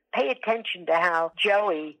reading, pay attention to how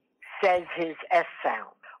Joey says his S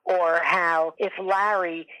sound, or how if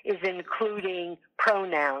Larry is including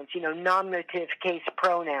pronouns, nominative case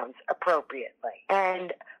pronouns appropriately.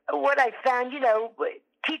 And what I found,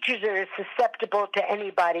 teachers are susceptible to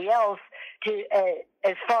anybody else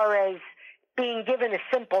as far as being given a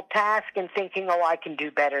simple task and thinking, oh, I can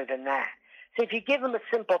do better than that. So if you give them a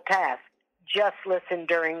simple task, just listen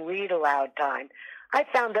during read aloud time, I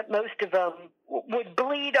found that most of them would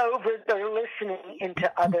bleed over their listening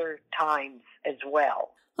into other times as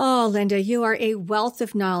well. Oh, Linda, you are a wealth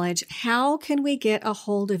of knowledge. How can we get a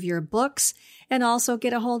hold of your books and also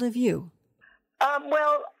get a hold of you?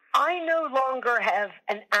 Well, I no longer have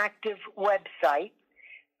an active website,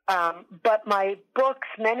 but my books,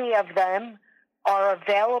 many of them, are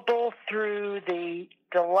available through the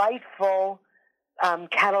delightful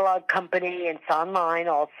catalog company, and it's online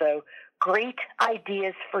also, Great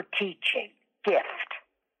Ideas for Teaching, Gift.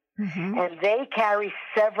 Mm-hmm. And they carry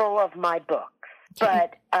several of my books. Okay.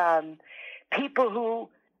 But people who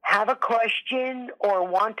have a question or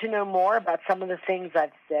want to know more about some of the things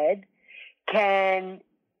I've said can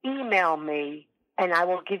email me, and I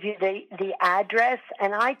will give you the address.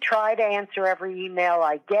 And I try to answer every email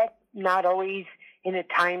I get, not always in a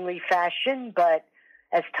timely fashion, but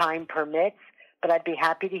as time permits. But I'd be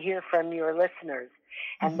happy to hear from your listeners.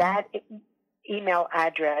 And that email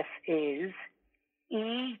address is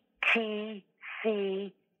ETCPUB,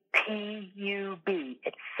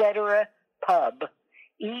 etc. Pub,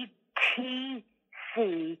 ETCPUB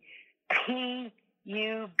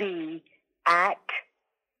at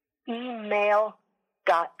email.com.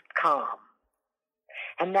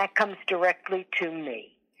 And that comes directly to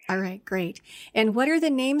me. All right, great. And what are the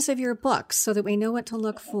names of your books so that we know what to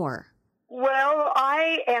look for? Well,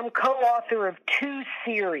 I am co-author of 2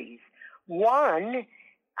 series. One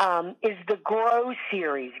is the GROW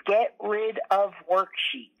series, Get Rid of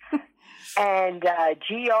Worksheets, and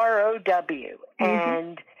GROW.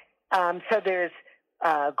 And so there's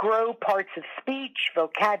grow parts of speech,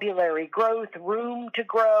 vocabulary growth, room to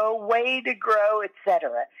grow, way to grow,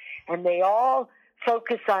 etc. And they all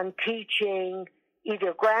focus on teaching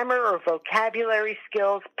either grammar or vocabulary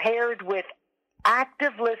skills paired with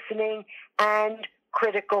active listening and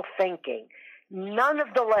critical thinking. None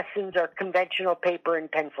of the lessons are conventional paper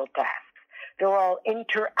and pencil tasks. They're all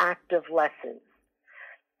interactive lessons.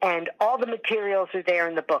 And all the materials are there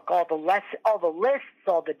in the book, all the lists, all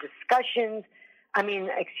the discussions, all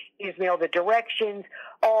the directions,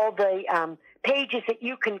 all the pages that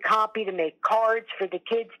you can copy to make cards for the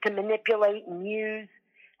kids to manipulate and use.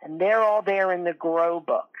 And they're all there in the Grow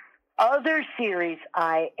books. Other series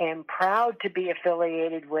I am proud to be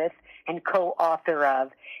affiliated with and co-author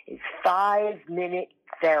of is 5-Minute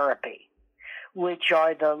Therapy, which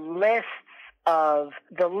are the lists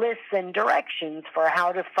and directions for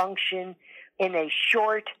how to function in a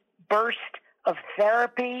short burst of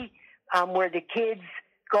therapy, where the kids'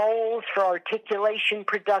 goals for articulation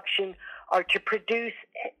production are to produce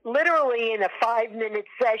literally in a 5-minute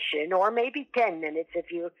session, or maybe 10 minutes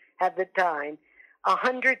if you have the time,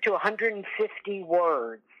 100 to 150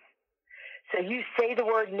 words. So you say the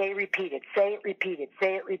word and they repeat it, say it, repeat it,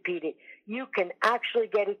 say it, repeat it. You can actually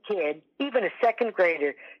get a kid, even a second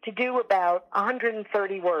grader, to do about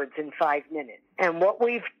 130 words in 5 minutes. And what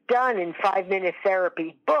we've done in 5-Minute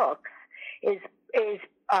Therapy books is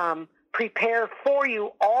prepare for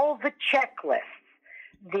you all the checklists,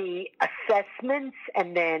 the assessments,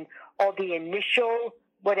 and then all the initial,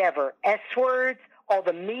 S words, all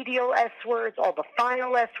the medial S words, all the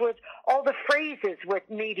final S words, all the phrases with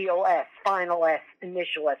medial S, final S,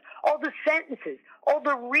 initial S, all the sentences, all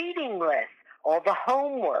the reading lists, all the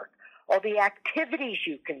homework, all the activities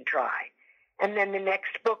you can try. And then the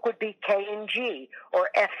next book would be K and G, or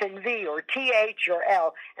F and V, or TH or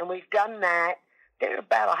L. And we've done that. There are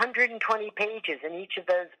about 120 pages in each of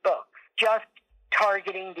those books, just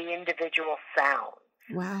targeting the individual sounds.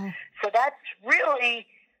 Wow. So that's really,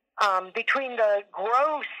 between the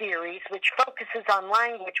Grow series, which focuses on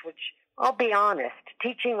language, which, I'll be honest,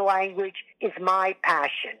 teaching language is my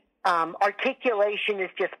passion. Articulation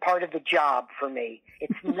is just part of the job for me.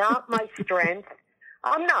 It's not my strength.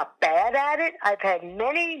 I'm not bad at it. I've had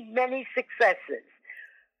many, many successes.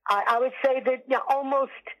 I would say that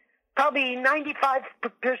almost probably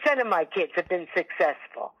 95% of my kids have been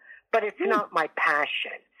successful, but it's not my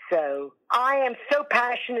passion. So I am so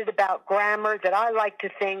passionate about grammar that I like to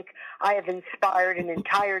think I have inspired an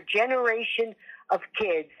entire generation of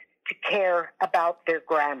kids to care about their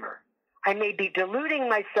grammar. I may be deluding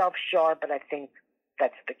myself, Char, but I think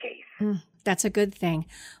that's the case. That's a good thing.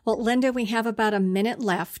 Well, Linda, we have about a minute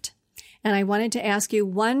left, and I wanted to ask you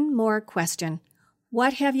one more question.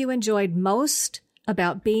 What have you enjoyed most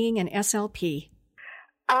about being an SLP?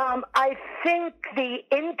 I think the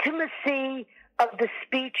intimacy of the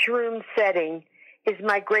speech room setting is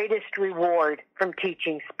my greatest reward from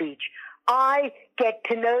teaching speech. I get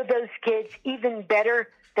to know those kids even better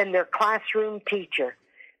than their classroom teacher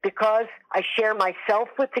because I share myself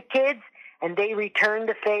with the kids and they return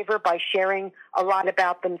the favor by sharing a lot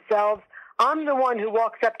about themselves. I'm the one who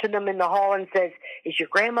walks up to them in the hall and says, "Is your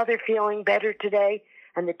grandmother feeling better today?"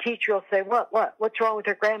 And the teacher will say, What's wrong with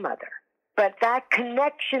her grandmother? But that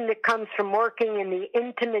connection that comes from working in the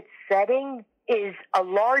intimate setting is a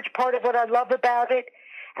large part of what I love about it.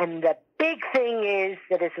 And the big thing is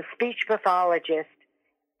that as a speech pathologist,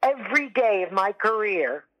 every day of my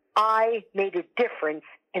career, I made a difference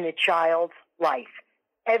in a child's life.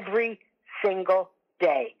 Every single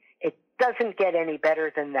day. It doesn't get any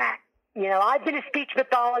better than that. I've been a speech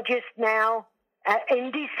pathologist now.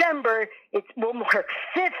 In December, it will mark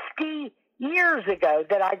 50 years ago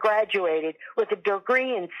that I graduated with a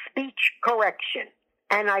degree in speech correction.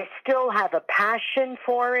 And I still have a passion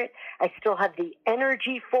for it. I still have the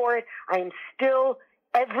energy for it. I am still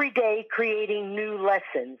every day creating new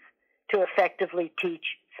lessons to effectively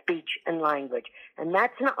teach speech and language. And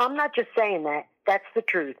I'm not just saying that. That's the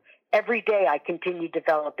truth. Every day I continue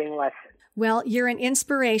developing lessons. Well, you're an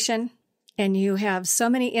inspiration. And you have so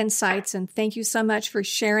many insights, and thank you so much for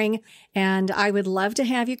sharing. And I would love to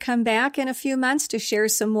have you come back in a few months to share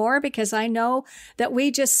some more, because I know that we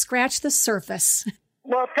just scratched the surface.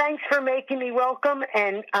 Well, thanks for making me welcome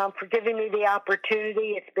and for giving me the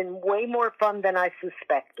opportunity. It's been way more fun than I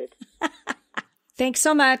suspected. Thanks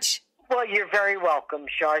so much. Well, you're very welcome,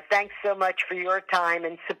 Char. Thanks so much for your time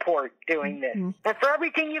and support doing this. And for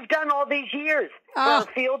everything you've done all these years for the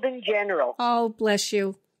field in general. Oh, bless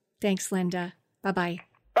you. Thanks, Linda. Bye-bye.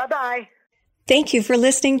 Bye-bye. Thank you for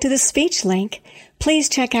listening to the Speech Link. Please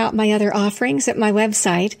check out my other offerings at my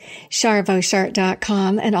website,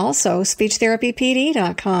 charvauchart.com, and also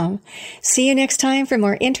speechtherapypd.com. See you next time for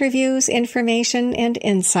more interviews, information, and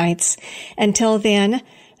insights. Until then,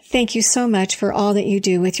 thank you so much for all that you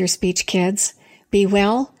do with your speech kids. Be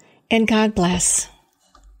well, and God bless.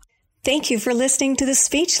 Thank you for listening to the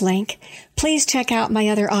Speech Link. Please check out my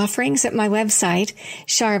other offerings at my website,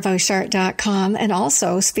 charvoshart.com, and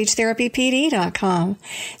also speechtherapypd.com.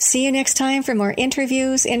 See you next time for more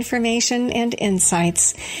interviews, information, and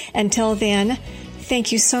insights. Until then,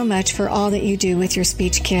 thank you so much for all that you do with your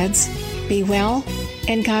speech kids. Be well,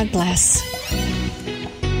 and God bless.